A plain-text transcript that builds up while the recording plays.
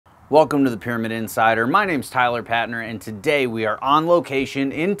Welcome to the Pyramyd Insider. My name's Tyler Patner, and today we are on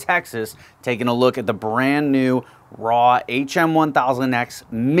location in Texas taking a look at the brand new RAW HM1000x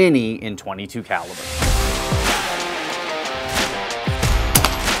Mini in 22 caliber.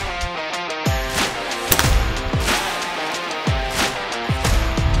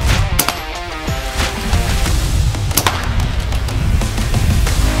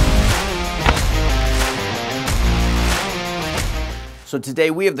 So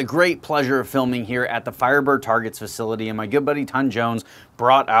today we have the great pleasure of filming here at the Firebird Targets facility, and my good buddy Ton Jones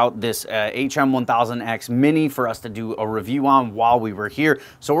brought out this HM1000x Mini for us to do a review on while we were here.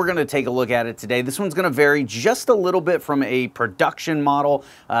 So we're gonna take a look at it today. This one's gonna vary just a little bit from a production model,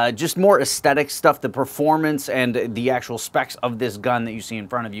 just more aesthetic stuff. The performance and the actual specs of this gun that you see in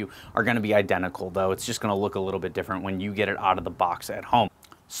front of you are gonna be identical, though. It's just gonna look a little bit different when you get it out of the box at home.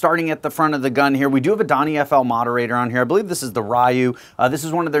 Starting at the front of the gun here, we do have a Donnie FL moderator on here. I believe this is the Ryu. This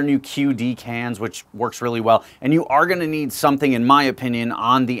is one of their new QD cans, which works really well. And you are gonna need something, in my opinion,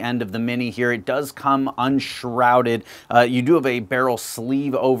 on the end of the Mini here. It does come unshrouded. You do have a barrel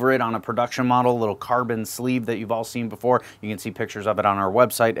sleeve over it on a production model, a little carbon sleeve that you've all seen before. You can see pictures of it on our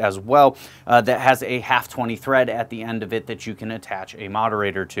website as well. That has a 1/2-20 thread at the end of it that you can attach a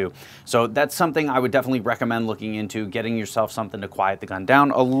moderator to. So that's something I would definitely recommend looking into, getting yourself something to quiet the gun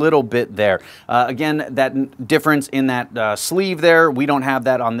down a little bit there. Again, that difference in that sleeve there, we don't have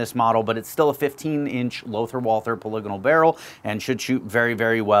that on this model, but it's still a 15-inch Lothar Walther polygonal barrel and should shoot very,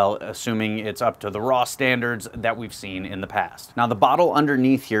 very well, assuming it's up to the RAW standards that we've seen in the past. Now, the bottle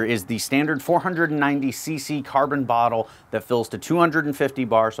underneath here is the standard 490cc carbon bottle that fills to 250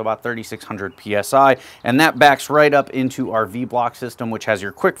 bar, so about 3,600 PSI, and that backs right up into our V-block system, which has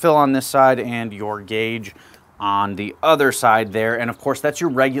your quick fill on this side and your gauge on the other side there. And of course, that's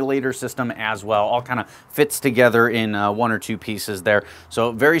your regulator system as well. All kind of fits together in one or two pieces there.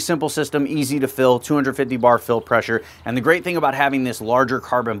 So very simple system, easy to fill, 250 bar fill pressure. And the great thing about having this larger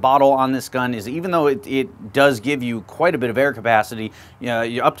carbon bottle on this gun is even though it does give you quite a bit of air capacity,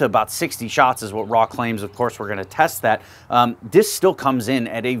 you're up to about 60 shots is what RAW claims. Of course, we're gonna test that. This still comes in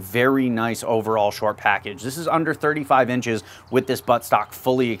at a very nice overall short package. This is under 35 inches with this buttstock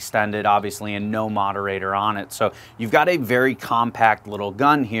fully extended, obviously, and no moderator on it. So you've got a very compact little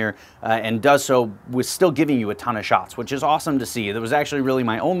gun here and does so with still giving you a ton of shots, which is awesome to see. That was actually really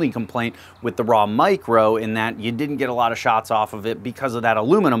my only complaint with the RAW Micro, in that you didn't get a lot of shots off of it because of that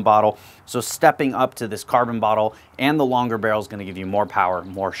aluminum bottle. So stepping up to this carbon bottle and the longer barrel is going to give you more power,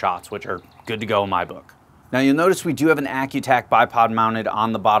 more shots, which are good to go in my book. Now you'll notice we do have an AccuTac bipod mounted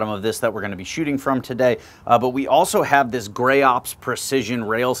on the bottom of this that we're going to be shooting from today, but we also have this Gray Ops precision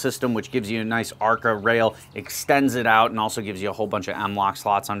rail system, which gives you a nice Arca rail, extends it out, and also gives you a whole bunch of M-LOK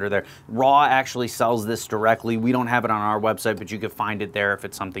slots under there. RAW actually sells this directly. We don't have it on our website, but you can find it there if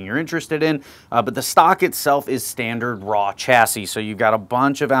it's something you're interested in. But the stock itself is standard RAW chassis, so you've got a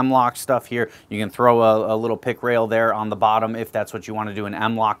bunch of M-LOK stuff here. You can throw a little pick rail there on the bottom if that's what you want to do, an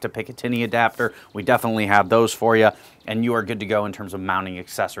M-LOK to Picatinny adapter. We definitely have those for you, and you are good to go in terms of mounting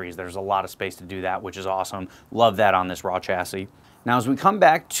accessories. There's a lot of space to do that, which is awesome. Love that on this RAW chassis. Now, as we come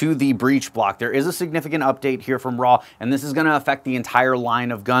back to the breech block, there is a significant update here from RAW, and this is going to affect the entire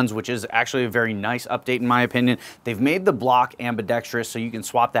line of guns, which is actually a very nice update in my opinion. They've made the block ambidextrous, so you can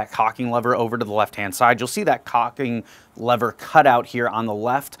swap that cocking lever over to the left-hand side. You'll see that cocking lever cut out here on the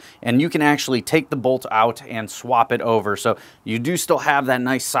left, and you can actually take the bolt out and swap it over. So you do still have that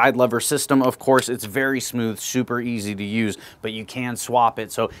nice side lever system. Of course, it's very smooth, super easy to use, but you can swap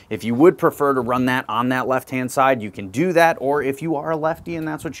it. So if you would prefer to run that on that left-hand side, you can do that, or if you are a lefty and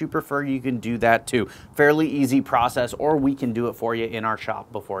that's what you prefer, you can do that too. Fairly easy process, or we can do it for you in our shop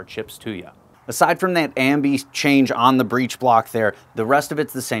before it ships to you. Aside from that ambi change on the breech block there, the rest of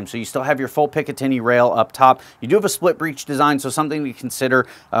it's the same. So you still have your full Picatinny rail up top. You do have a split breech design, so something to consider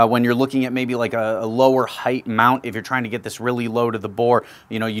when you're looking at maybe like a lower height mount. If you're trying to get this really low to the bore,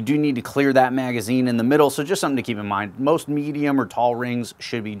 you do need to clear that magazine in the middle. So just something to keep in mind. Most medium or tall rings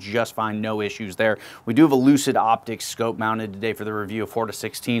should be just fine, no issues there. We do have a Lucid Optics scope mounted today for the review of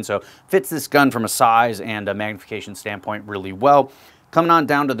 4:16, so fits this gun from a size and a magnification standpoint really well. Coming on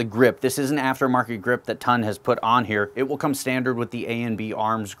down to the grip, this is an aftermarket grip that Ton has put on here. It will come standard with the A&B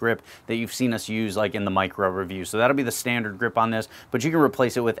arms grip that you've seen us use like in the Micro review. So that'll be the standard grip on this, but you can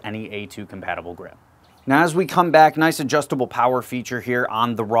replace it with any A2 compatible grip. Now as we come back, nice adjustable power feature here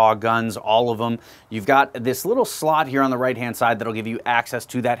on the RAW guns, all of them. You've got this little slot here on the right-hand side that'll give you access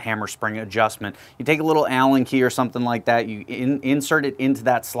to that hammer spring adjustment. You take a little Allen key or something like that, you insert it into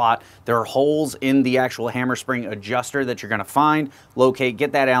that slot. There are holes in the actual hammer spring adjuster that you're gonna find, locate,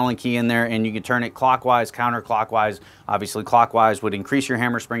 get that Allen key in there, and you can turn it clockwise, counterclockwise. Obviously clockwise would increase your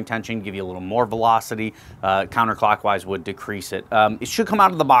hammer spring tension, give you a little more velocity. Counterclockwise would decrease it. It should come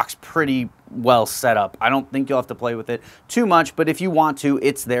out of the box pretty well set up. I don't think you'll have to play with it too much, but if you want to,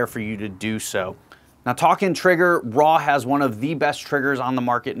 it's there for you to do so. Now talking trigger, RAW has one of the best triggers on the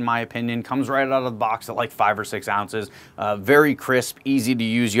market in my opinion. Comes right out of the box at like 5 or 6 ounces. Very crisp, easy to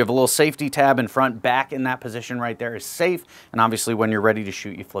use. You have a little safety tab in front, back in that position right there is safe. And obviously when you're ready to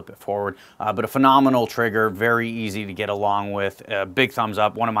shoot, you flip it forward. But a phenomenal trigger, very easy to get along with. Big thumbs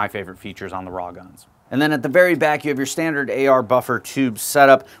up, one of my favorite features on the RAW guns. And then at the very back, you have your standard AR buffer tube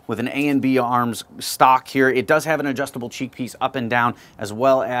setup with an A and B arms stock here. It does have an adjustable cheek piece up and down, as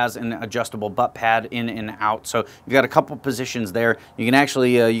well as an adjustable butt pad in and out. So you've got a couple positions there. You can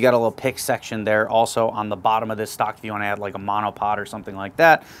actually, you got a little pick section there also on the bottom of this stock if you want to add like a monopod or something like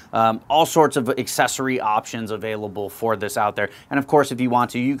that. All sorts of accessory options available for this out there. And of course, if you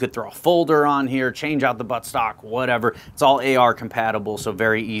want to, you could throw a folder on here, change out the butt stock, whatever. It's all AR compatible, so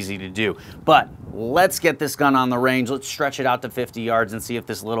very easy to do. But let's get this gun on the range. Let's stretch it out to 50 yards and see if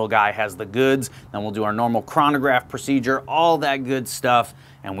this little guy has the goods. Then we'll do our normal chronograph procedure, all that good stuff,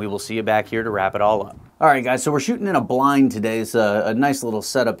 and we will see you back here to wrap it all up. All right, guys, so we're shooting in a blind today. It's a nice little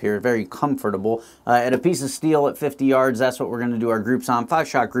setup here, very comfortable. At a piece of steel at 50 yards, that's what we're gonna do our groups on,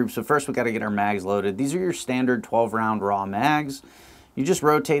 5-shot groups. So first we gotta get our mags loaded. These are your standard 12-round RAW mags. You just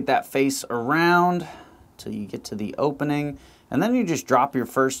rotate that face around till you get to the opening. And then you just drop your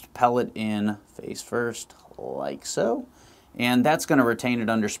first pellet in face first, like so. And that's gonna retain it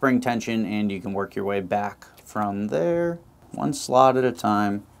under spring tension, and you can work your way back from there, one slot at a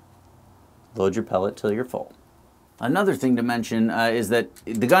time. Load your pellet till you're full. Another thing to mention is that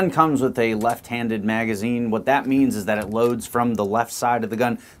the gun comes with a left-handed magazine. What that means is that it loads from the left side of the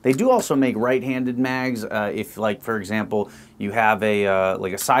gun. They do also make right-handed mags. If, like, for example, you have a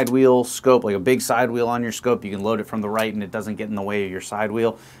like a side wheel scope, like a big side wheel on your scope, you can load it from the right and it doesn't get in the way of your side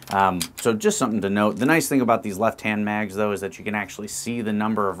wheel. So just something to note. The nice thing about these left-hand mags, though, is that you can actually see the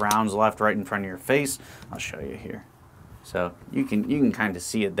number of rounds left right in front of your face. I'll show you here. So you can kind of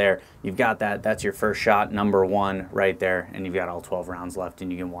see it there. You've got that, that's your first shot, number 1 right there, and you've got all 12 rounds left,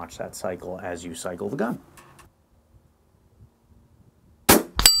 and you can watch that cycle as you cycle the gun.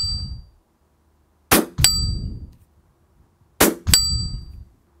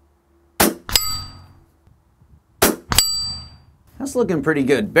 That's looking pretty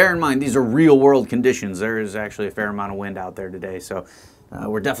good. Bear in mind, these are real world conditions. There is actually a fair amount of wind out there today, so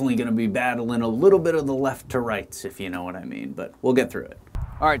we're definitely going to be battling a little bit of the left to rights, if you know what I mean, but we'll get through it.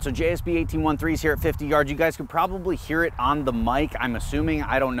 All right, so JSB 1813s here at 50 yards. You guys could probably hear it on the mic, I'm assuming,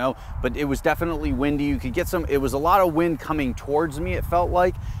 I don't know, but it was definitely windy. You could get some, it was a lot of wind coming towards me, it felt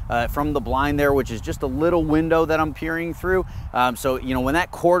like, from the blind there, which is just a little window that I'm peering through. So, you know, when that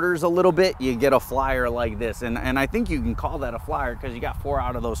quarters a little bit, you get a flyer like this. And I think you can call that a flyer because you got 4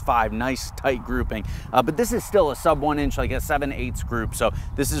 out of those 5, nice tight grouping. But this is still a sub 1 inch, like a 7/8 group. So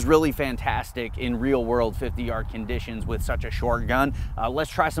this is really fantastic in real world 50-yard conditions with such a short gun.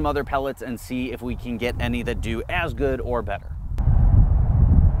 Let's try some other pellets and see if we can get any that do as good or better.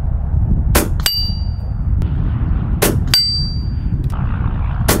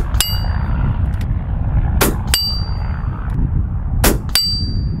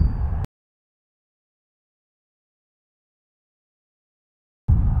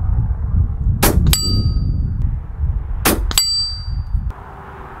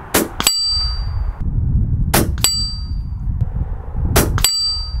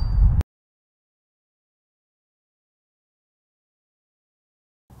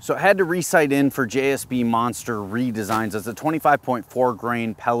 So I had to resight in for JSB Monster redesigns. It's a 25.4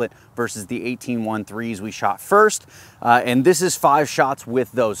 grain pellet versus the 1813s we shot first. And this is 5 shots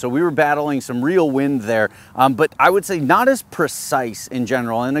with those. So we were battling some real wind there, but I would say not as precise in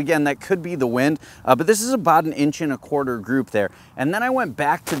general. And again, that could be the wind, but this is about 1.25 inch group there. And then I went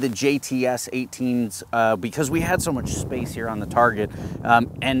back to the JTS 18s because we had so much space here on the target.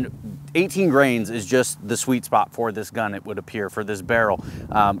 And 18 grains is just the sweet spot for this gun, it would appear, for this barrel.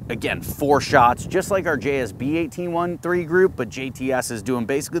 Again, 4 shots, just like our JSB 1813 group, but JTS is doing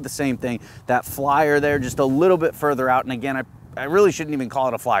basically the same thing. That flyer there, just a little bit further out. And again, I I really shouldn't even call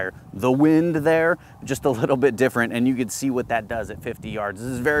it a flyer. The wind there, just a little bit different, and you can see what that does at 50 yards. This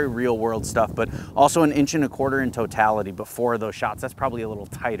is very real world stuff, but also an 1.25 inch in totality before those shots. That's probably a little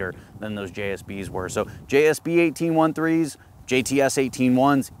tighter than those JSBs were. So JSB 18-1.3s, JTS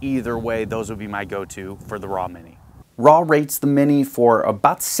 18-1s, either way, those would be my go-to for the RAW Mini. RAW rates the Mini for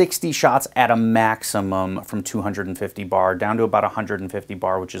about 60 shots at a maximum from 250 bar down to about 150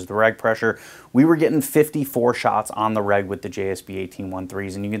 bar, which is the reg pressure. We were getting 54 shots on the reg with the JSB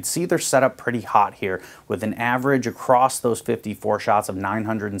 18-1.3s, and you can see they're set up pretty hot here with an average across those 54 shots of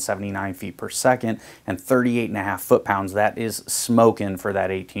 979 feet per second and 38.5 foot-pounds. That is smoking for that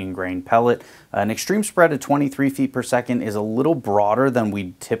 18 grain pellet. An extreme spread of 23 feet per second is a little broader than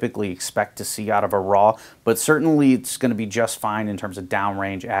we typically expect to see out of a RAW, but certainly it's going to be just fine in terms of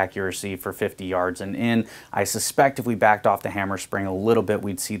downrange accuracy for 50 yards and in. I suspect if we backed off the hammer spring a little bit,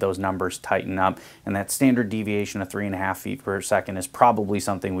 we'd see those numbers tighten up, and that standard deviation of 3.5 feet per second is probably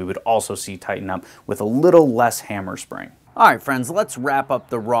something we would also see tighten up with a little less hammer spring. All right, friends, let's wrap up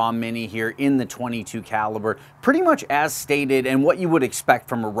the RAW Mini here in the 22 caliber. Pretty much as stated and what you would expect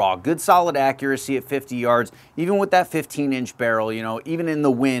from a RAW. Good solid accuracy at 50 yards, even with that 15-inch barrel, you know, even in the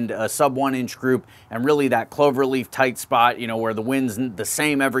wind, a sub 1 inch group, and really that cloverleaf tight spot, you know, where the wind's the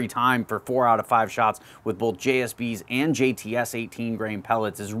same every time for 4 out of 5 shots with both JSBs and JTS 18 grain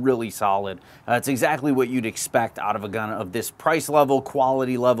pellets is really solid. It's exactly what you'd expect out of a gun of this price level,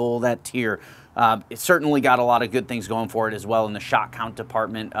 quality level, that tier. It's certainly got a lot of good things going for it as well in the shot count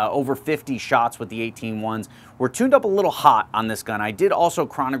department. Over 50 shots with the 18-1s. We're tuned up a little hot on this gun. I did also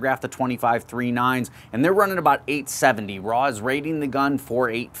chronograph the 25 3.9s, and they're running about 870. RAW is rating the gun for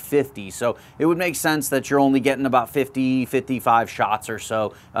 850, so it would make sense that you're only getting about 50, 55 shots or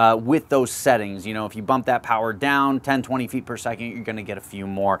so with those settings. You know, if you bump that power down 10, 20 feet per second, you're going to get a few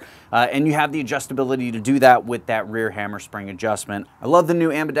more. And you have the adjustability to do that with that rear hammer spring adjustment. I love the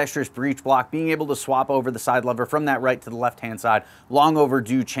new ambidextrous breech block. Being able to swap over the side lever from that right to the left-hand side, long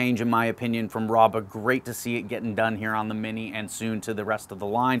overdue change in my opinion from RAW, but great to see it getting done here on the Mini and soon to the rest of the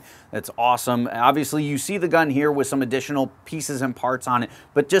line. That's awesome. Obviously, you see the gun here with some additional pieces and parts on it,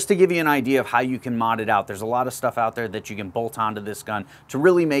 but just to give you an idea of how you can mod it out, there's a lot of stuff out there that you can bolt onto this gun to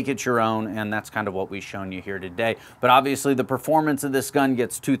really make it your own, and that's kind of what we've shown you here today. But obviously, the performance of this gun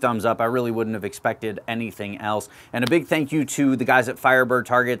gets 2 thumbs up. I really wouldn't have expected anything else. And a big thank you to the guys at Firebird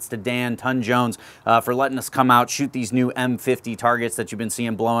Targets, to Dan, Ton Jones, for letting us come out, shoot these new M50 targets that you've been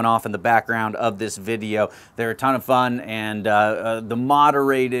seeing blowing off in the background of this video. They're a ton of fun, and the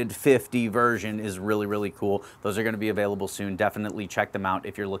moderated 50 version is really, really cool. Those are going to be available soon. Definitely check them out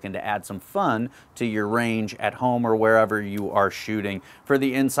if you're looking to add some fun to your range at home or wherever you are shooting. For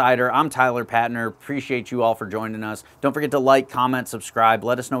the Insider, I'm Tyler Patner. Appreciate you all for joining us. Don't forget to like, comment, subscribe.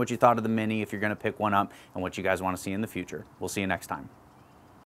 Let us know what you thought of the Mini if you're going to pick one up and what you guys want to see in the future. We'll see you next time.